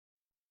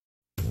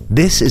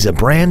This is a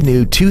brand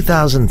new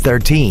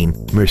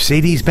 2013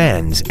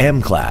 Mercedes-Benz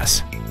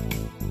M-Class.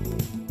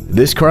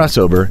 This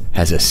crossover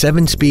has a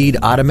 7-speed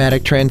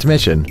automatic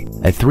transmission,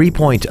 a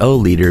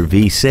 3.0-liter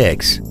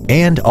V6,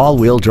 and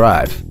all-wheel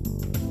drive.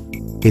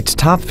 Its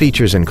top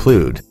features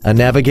include a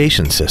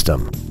navigation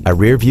system, a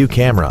rear-view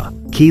camera,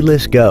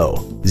 keyless go,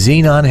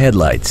 xenon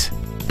headlights,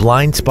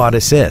 blind spot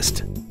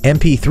assist,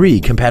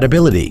 MP3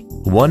 compatibility,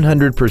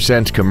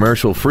 100%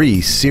 commercial-free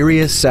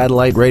Sirius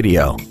satellite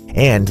radio,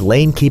 and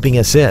lane keeping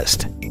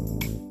assist.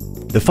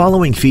 The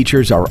following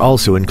features are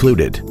also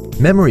included: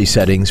 memory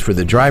settings for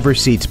the driver's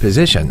seat's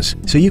positions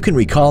so you can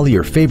recall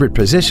your favorite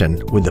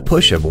position with the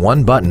push of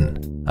one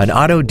button, an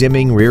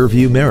auto-dimming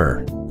rear-view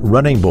mirror,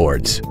 running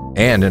boards,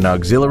 and an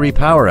auxiliary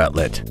power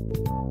outlet.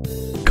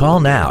 Call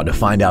now to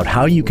find out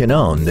how you can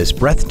own this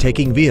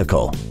breathtaking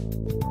vehicle.